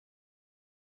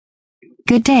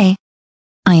Good day.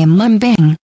 I am Maam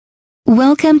Beng.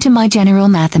 Welcome to my general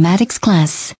mathematics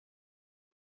class.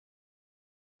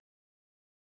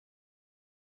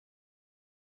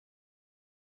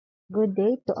 Good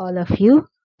day to all of you.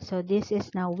 So this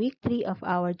is now week 3 of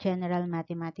our general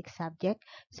mathematics subject.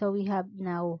 So we have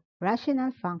now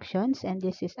rational functions, and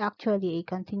this is actually a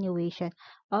continuation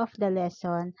of the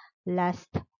lesson last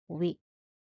week.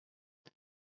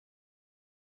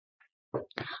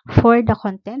 For the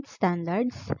content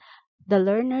standards, the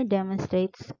learner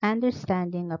demonstrates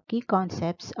understanding of key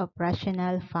concepts of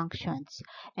rational functions.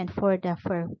 And for the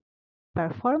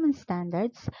performance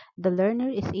standards, the learner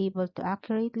is able to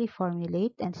accurately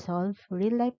formulate and solve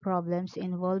real-life problems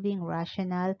involving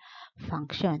rational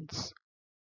functions.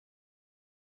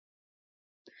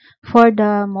 For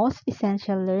the most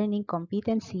essential learning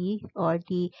competency, or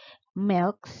the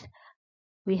MELCs,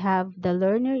 we have the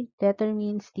learner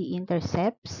determines the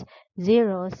intercepts,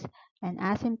 zeros, and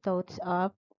asymptotes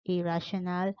of a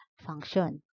rational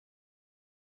function.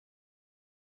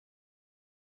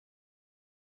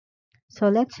 So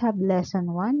let's have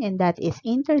lesson 1, and that is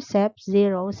intercepts,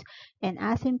 zeros, and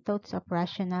asymptotes of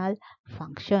rational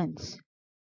functions.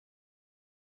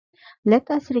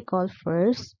 Let us recall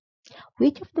first,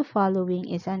 which of the following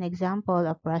is an example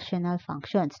of rational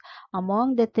functions?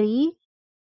 Among the 3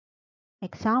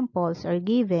 examples are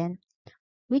given,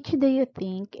 which do you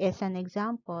think is an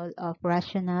example of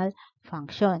rational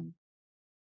function?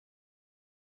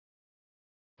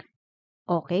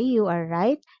 Okay, you are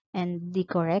right. And the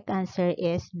correct answer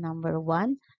is number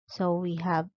 1. So we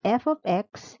have f of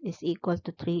x is equal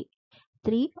to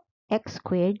 3x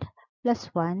squared plus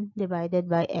 1 divided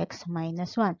by x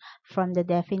minus 1. From the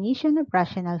definition of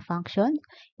rational function,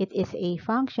 it is a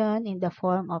function in the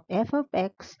form of f of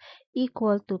x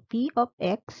equal to p of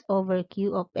x over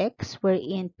q of x,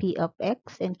 wherein p of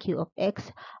x and q of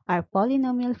x are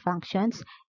polynomial functions,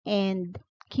 and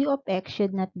q of x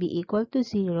should not be equal to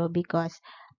 0 because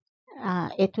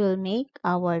it will make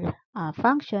our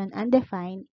function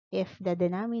undefined if the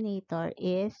denominator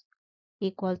is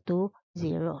equal to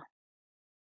 0.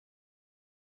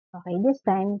 Okay, this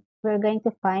time we're going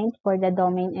to find for the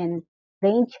domain and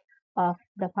range of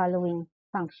the following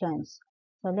functions.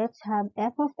 So let's have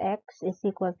f of x is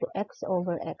equal to x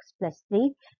over x plus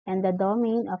 3, and the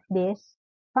domain of this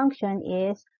function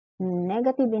is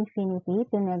negative infinity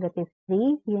to negative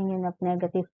 3, union of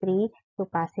negative 3 to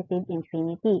positive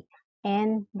infinity.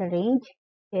 And the range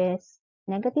is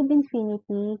negative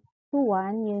infinity to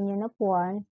 1, union of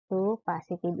 1 to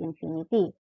positive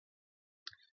infinity.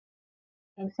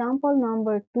 Example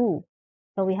number 2.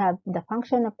 So we have the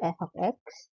function of f of x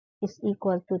is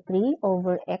equal to 3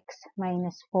 over x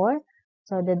minus 4.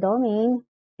 So the domain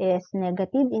is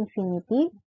negative infinity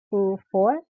to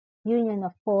 4, union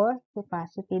of 4 to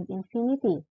positive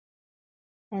infinity.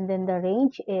 And then the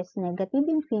range is negative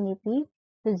infinity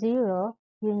to 0,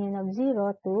 union of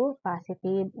 0 to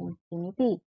positive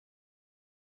infinity.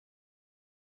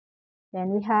 Then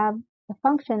we have the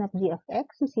function of g of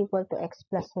x is equal to x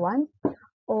plus 1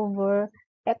 over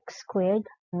x squared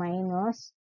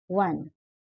minus 1.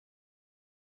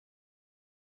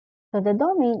 So the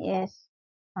domain is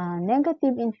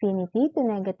negative infinity to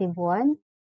negative 1,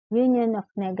 union of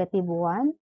negative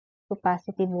 1 to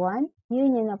positive 1,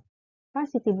 union of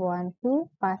positive 1 to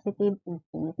positive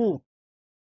infinity.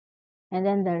 And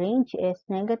then the range is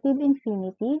negative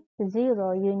infinity to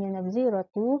 0, union of 0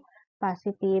 to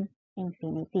positive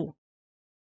infinity.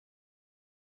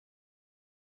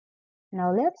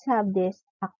 Now let's have this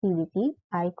activity,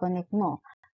 I connect mo.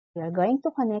 We are going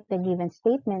to connect the given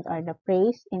statement or the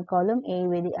phrase in column A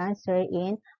with the answer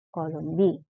in column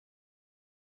B.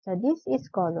 So this is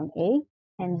column A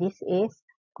and this is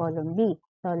column B.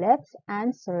 So let's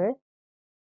answer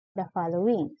the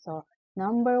following. So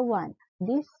number 1,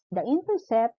 the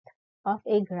intercept of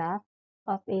a graph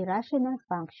of a rational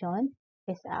function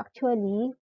is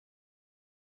actually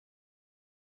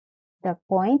the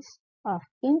points of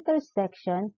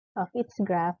intersection of its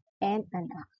graph and an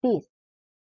axis.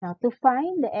 Now, to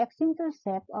find the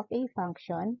x-intercept of a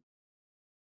function,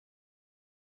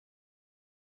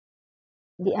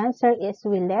 the answer is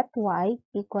we let y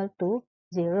equal to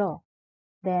 0.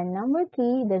 Then number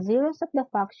 3, the zeros of the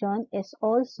function is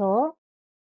also,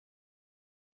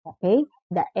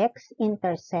 the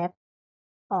x-intercept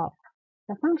of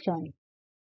the function.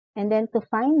 And then to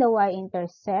find the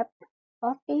y-intercept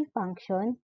of a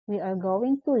function, we are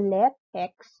going to let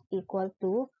x equal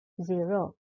to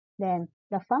 0. Then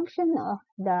the function of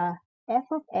the f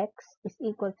of x is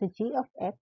equal to g of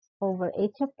x over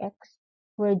h of x,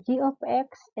 where g of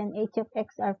x and h of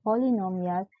x are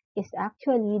polynomial, is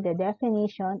actually the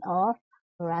definition of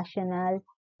rational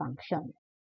function.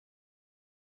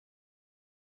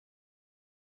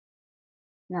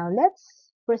 Now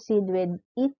let's proceed with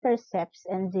intercepts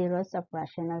and zeros of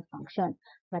rational function.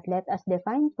 But let us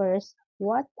define first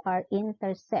what are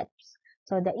intercepts.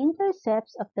 So the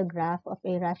intercepts of the graph of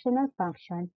a rational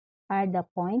function are the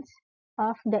points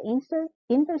of the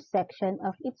intersection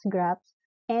of its graphs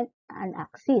and an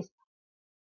axis.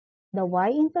 The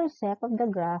y-intercept of the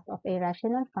graph of a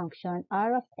rational function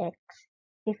r of x,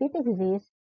 if it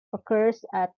exists, occurs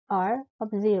at r of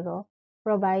 0,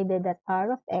 provided that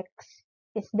r of x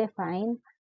is defined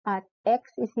at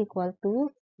x is equal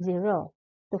to 0.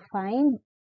 To find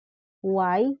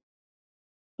y-intercept,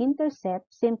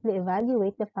 simply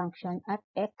evaluate the function at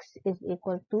x is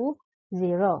equal to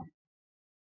 0.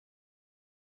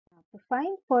 Now, to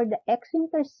find for the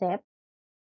x-intercept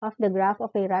of the graph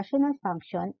of a rational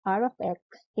function, r of x,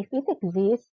 if it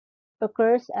exists,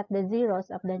 occurs at the zeros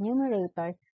of the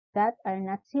numerator that are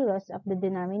not zeros of the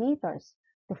denominators.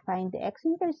 To find the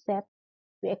x-intercept,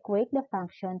 we equate the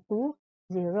function to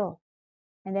 0.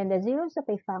 And then the zeros of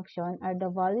a function are the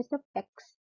values of x,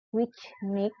 which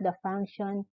make the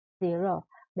function 0.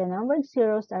 The numbered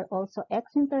zeros are also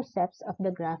x-intercepts of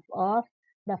the graph of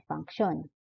the function.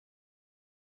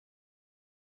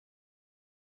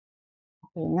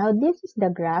 Okay, now this is the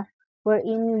graph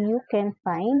wherein you can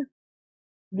find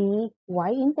the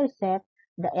y-intercept,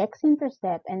 the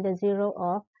x-intercept, and the zero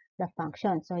of the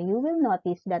function. So you will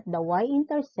notice that the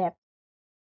y-intercept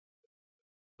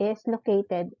is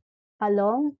located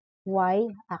along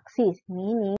y-axis,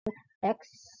 meaning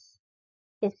x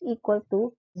is equal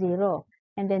to 0.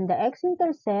 And then the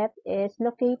x-intercept is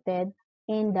located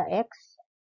in the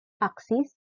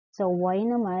x-axis, so y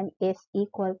naman is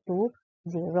equal to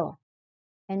 0.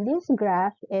 And this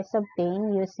graph is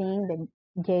obtained using the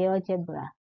GeoGebra.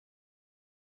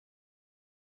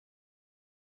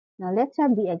 Now let's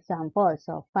have the example.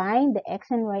 So find the x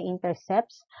and y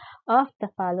intercepts of the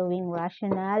following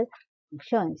rational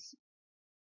functions.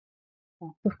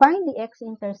 To find the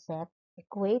x-intercept,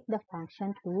 equate the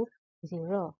function to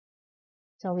 0.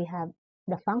 So we have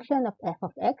the function of f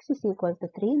of x is equal to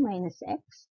 3 minus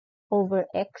x over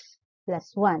x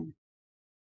plus 1.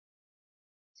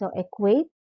 So equate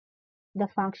the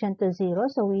function to 0.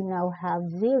 So we now have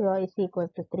 0 is equal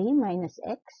to 3 minus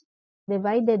x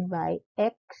divided by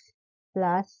x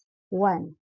plus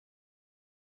 1.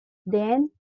 Then,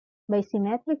 by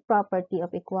symmetric property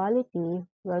of equality,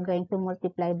 we're going to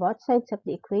multiply both sides of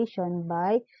the equation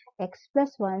by x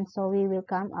plus 1. So we will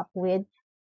come up with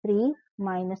 3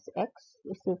 minus x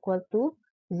is equal to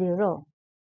 0.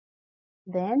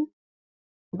 Then,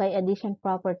 by addition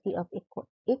property of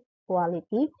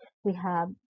equality, we have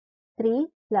 3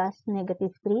 plus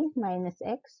negative 3 minus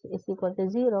x is equal to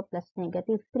 0 plus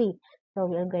negative 3. So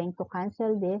we are going to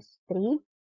cancel this 3.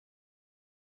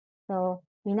 So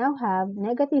we now have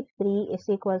negative 3 is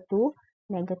equal to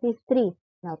negative 3.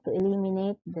 Now to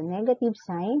eliminate the negative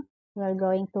sign, we are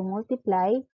going to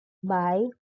multiply by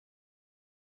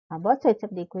both sides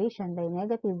of the equation by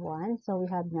negative 1. So we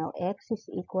have now x is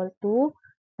equal to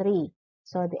 3.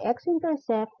 So the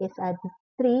x-intercept is at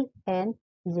 3 and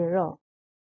 0.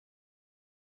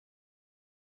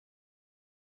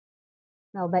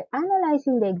 Now, by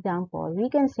analyzing the example, we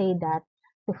can say that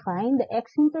to find the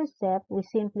x-intercept, we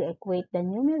simply equate the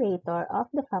numerator of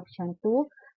the function to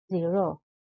 0.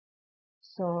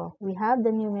 So, we have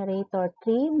the numerator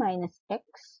 3 minus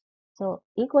x, so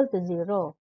equal to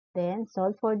 0. Then,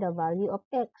 solve for the value of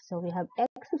x. So, we have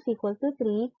x is equal to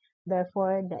 3.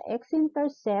 Therefore, the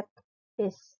x-intercept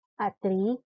is at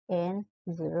 3 and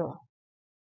 0.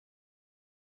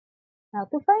 Now,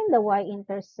 to find the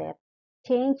y-intercept,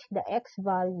 change the x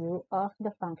value of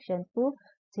the function to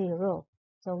 0.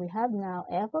 So we have now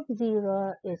f of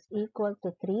 0 is equal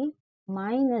to 3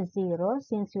 minus 0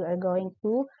 since we are going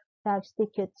to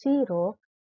substitute 0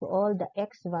 to all the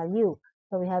x value.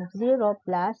 So we have 0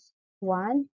 plus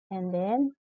 1 and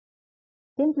then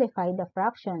simplify the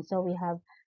fraction. So we have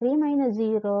 3 minus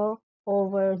 0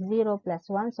 over 0 plus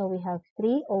 1. So we have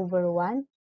 3 over 1.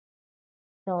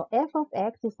 So f of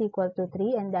x is equal to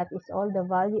 3 and that is all the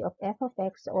value of f of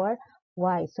x or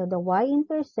y. So the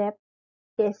y-intercept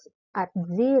is at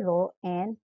 0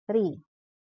 and 3.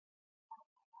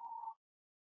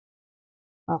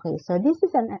 Okay, so this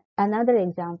is another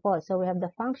example. So we have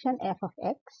the function f of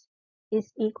x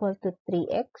is equal to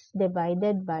 3x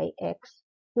divided by x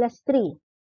plus 3.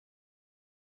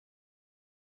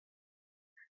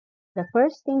 The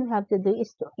first thing we have to do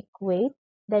is to equate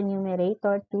the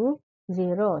numerator to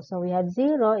 0. So we have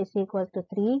 0 is equal to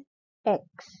 3x.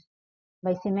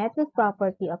 By symmetric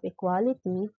property of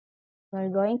equality, We're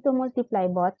going to multiply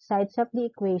both sides of the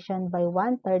equation by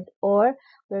 1/3, or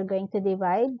we're going to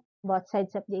divide both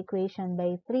sides of the equation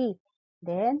by 3.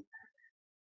 Then,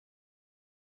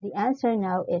 the answer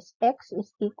now is x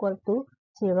is equal to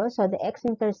 0. So, the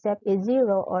x-intercept is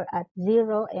 0, or at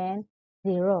 0 and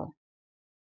 0.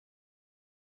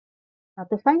 Now,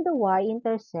 to find the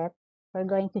y-intercept, we're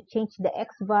going to change the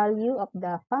x value of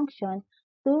the function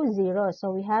to 0. So,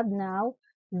 we have now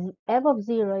f of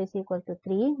 0 is equal to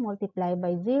 3 multiplied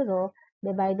by 0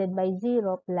 divided by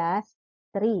 0 plus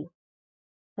 3.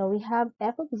 So, we have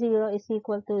f of 0 is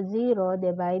equal to 0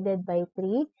 divided by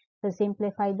 3. To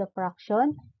simplify the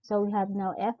fraction, so we have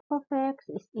now f of x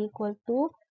is equal to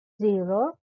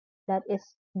 0. That is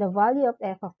the value of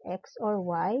f of x, or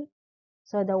y.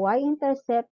 So, the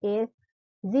y-intercept is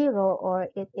 0, or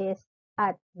it is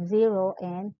at 0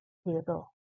 and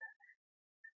 0.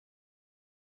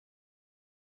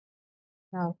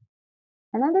 Now,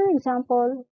 another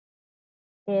example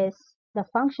is the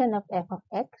function of f of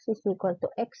x is equal to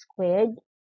x squared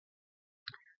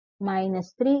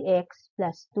minus 3x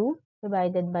plus 2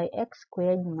 divided by x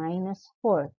squared minus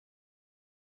 4.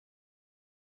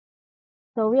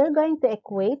 So, we are going to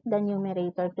equate the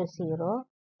numerator to 0.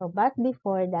 So, but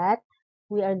before that,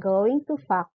 we are going to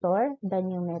factor the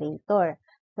numerator.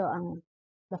 So,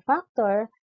 the factor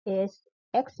is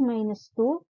x minus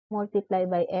 2 multiplied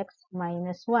by x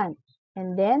minus 1.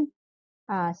 And then,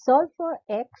 solve for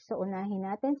x. So, unahin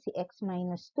natin si x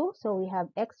minus 2. So, we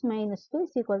have x minus 2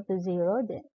 is equal to 0.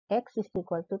 Then, x is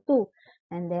equal to 2.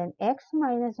 And then, x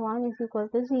minus 1 is equal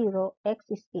to 0. X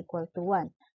is equal to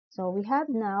 1. So, we have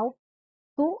now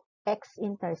 2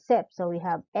 x-intercepts. So, we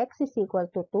have x is equal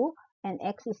to 2 and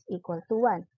x is equal to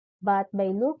 1. But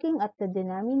by looking at the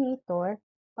denominator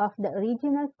of the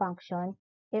original function,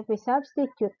 if we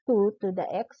substitute 2 to the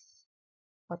x,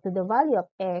 or to the value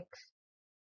of x,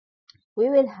 we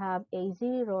will have a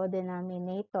 0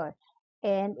 denominator,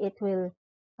 and it will,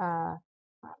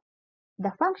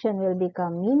 the function will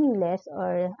become meaningless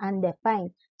or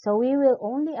undefined. So, we will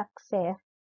only accept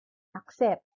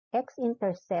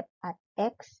x-intercept at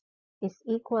x is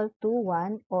equal to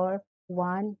 1, or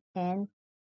 1 and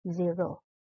 0.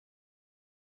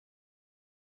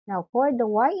 Now, for the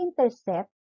y-intercept,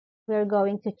 we're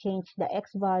going to change the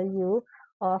x value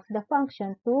of the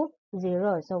function to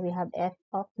 0. So, we have f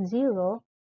of 0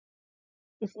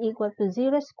 is equal to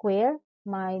 0 squared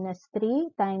minus 3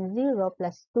 times 0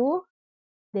 plus 2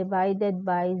 divided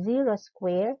by 0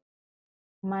 squared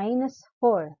minus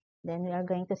 4. Then, we are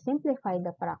going to simplify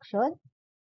the fraction.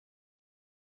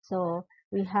 So,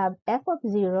 we have f of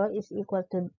 0 is equal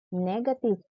to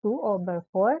negative 2 over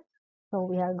 4. So,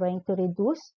 we are going to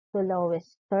reduce the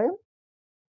lowest term.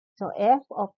 So, f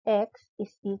of x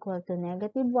is equal to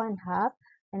negative 1/2,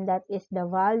 and that is the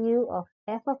value of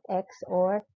f of x,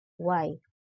 or y.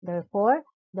 Therefore,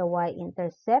 the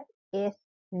y-intercept is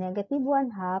negative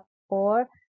 1/2, or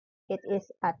it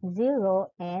is at 0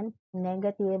 and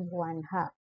negative 1/2.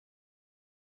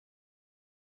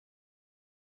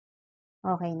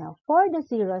 Okay, now for the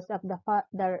zeros of the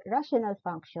rational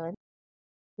function,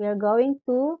 we are going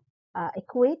to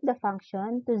equate the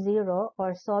function to 0,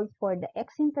 or solve for the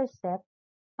x-intercept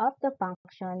of the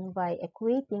function by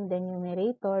equating the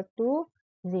numerator to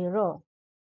 0.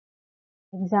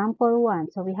 Example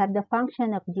 1. So, we have the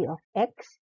function of g of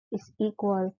x is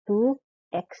equal to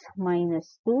x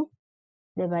minus 2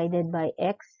 divided by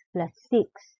x plus 6.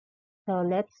 So,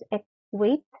 let's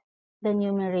equate the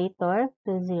numerator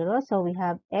to 0. So, we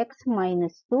have x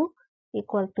minus 2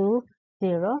 equal to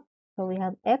 0. So, we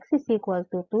have x is equal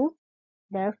to 2.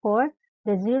 Therefore,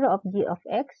 the 0 of g of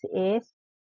x is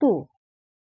 2.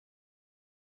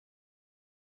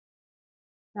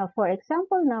 Now, for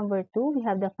example number 2, we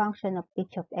have the function of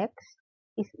h of x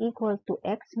is equal to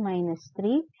x minus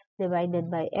 3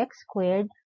 divided by x squared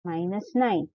minus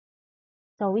 9.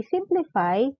 So, we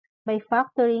simplify by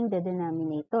factoring the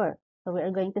denominator. So, we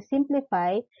are going to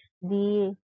simplify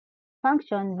the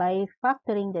function by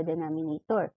factoring the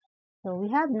denominator. So, we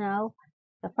have now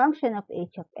the function of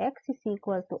h of x is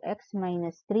equal to x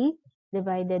minus 3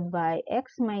 divided by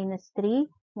x minus 3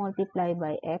 multiplied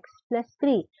by x plus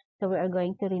 3. So, we are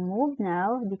going to remove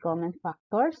now the common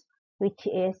factors, which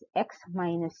is x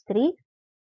minus 3.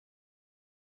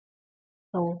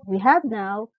 So, we have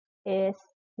now is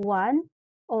 1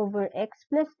 over x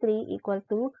plus 3 equal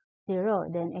to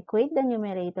 0. Then, equate the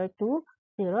numerator to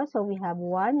 0. So, we have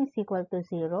 1 is equal to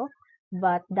 0.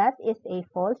 But that is a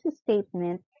false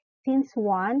statement since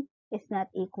 1 is not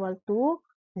equal to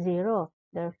 0.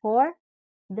 Therefore,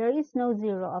 there is no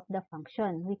 0 of the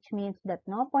function, which means that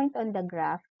no point on the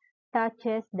graph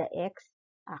touches the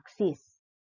x-axis.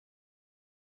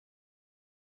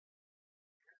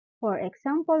 For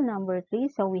example number 3,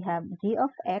 so we have g of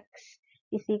x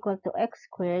is equal to x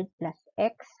squared plus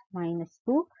x minus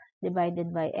 2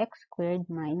 divided by x squared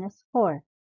minus 4.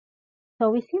 So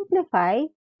we simplify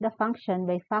the function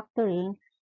by factoring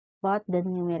both the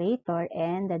numerator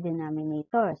and the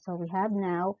denominator. So we have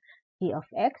now g of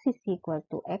x is equal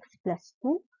to x plus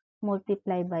 2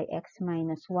 multiplied by x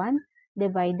minus 1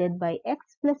 divided by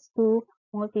x plus 2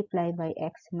 multiplied by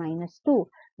x minus 2.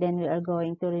 Then we are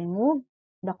going to remove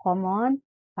the common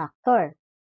factor.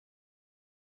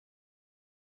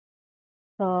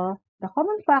 So the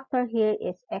common factor here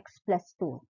is x plus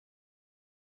 2.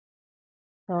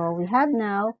 So we have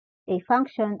now a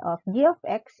function of g of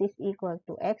x is equal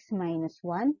to x minus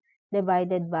 1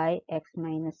 divided by x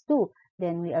minus 2.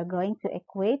 Then we are going to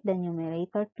equate the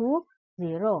numerator to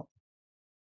 0.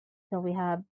 So we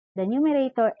have the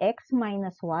numerator x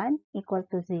minus 1 equal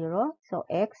to 0. So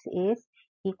x is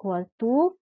equal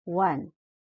to 1.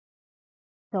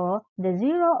 So the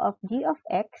 0 of g of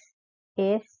x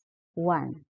is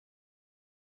 1.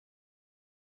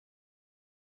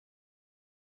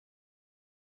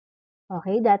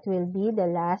 Okay, that will be the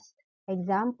last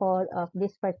example of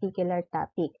this particular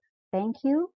topic. Thank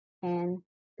you and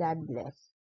God bless.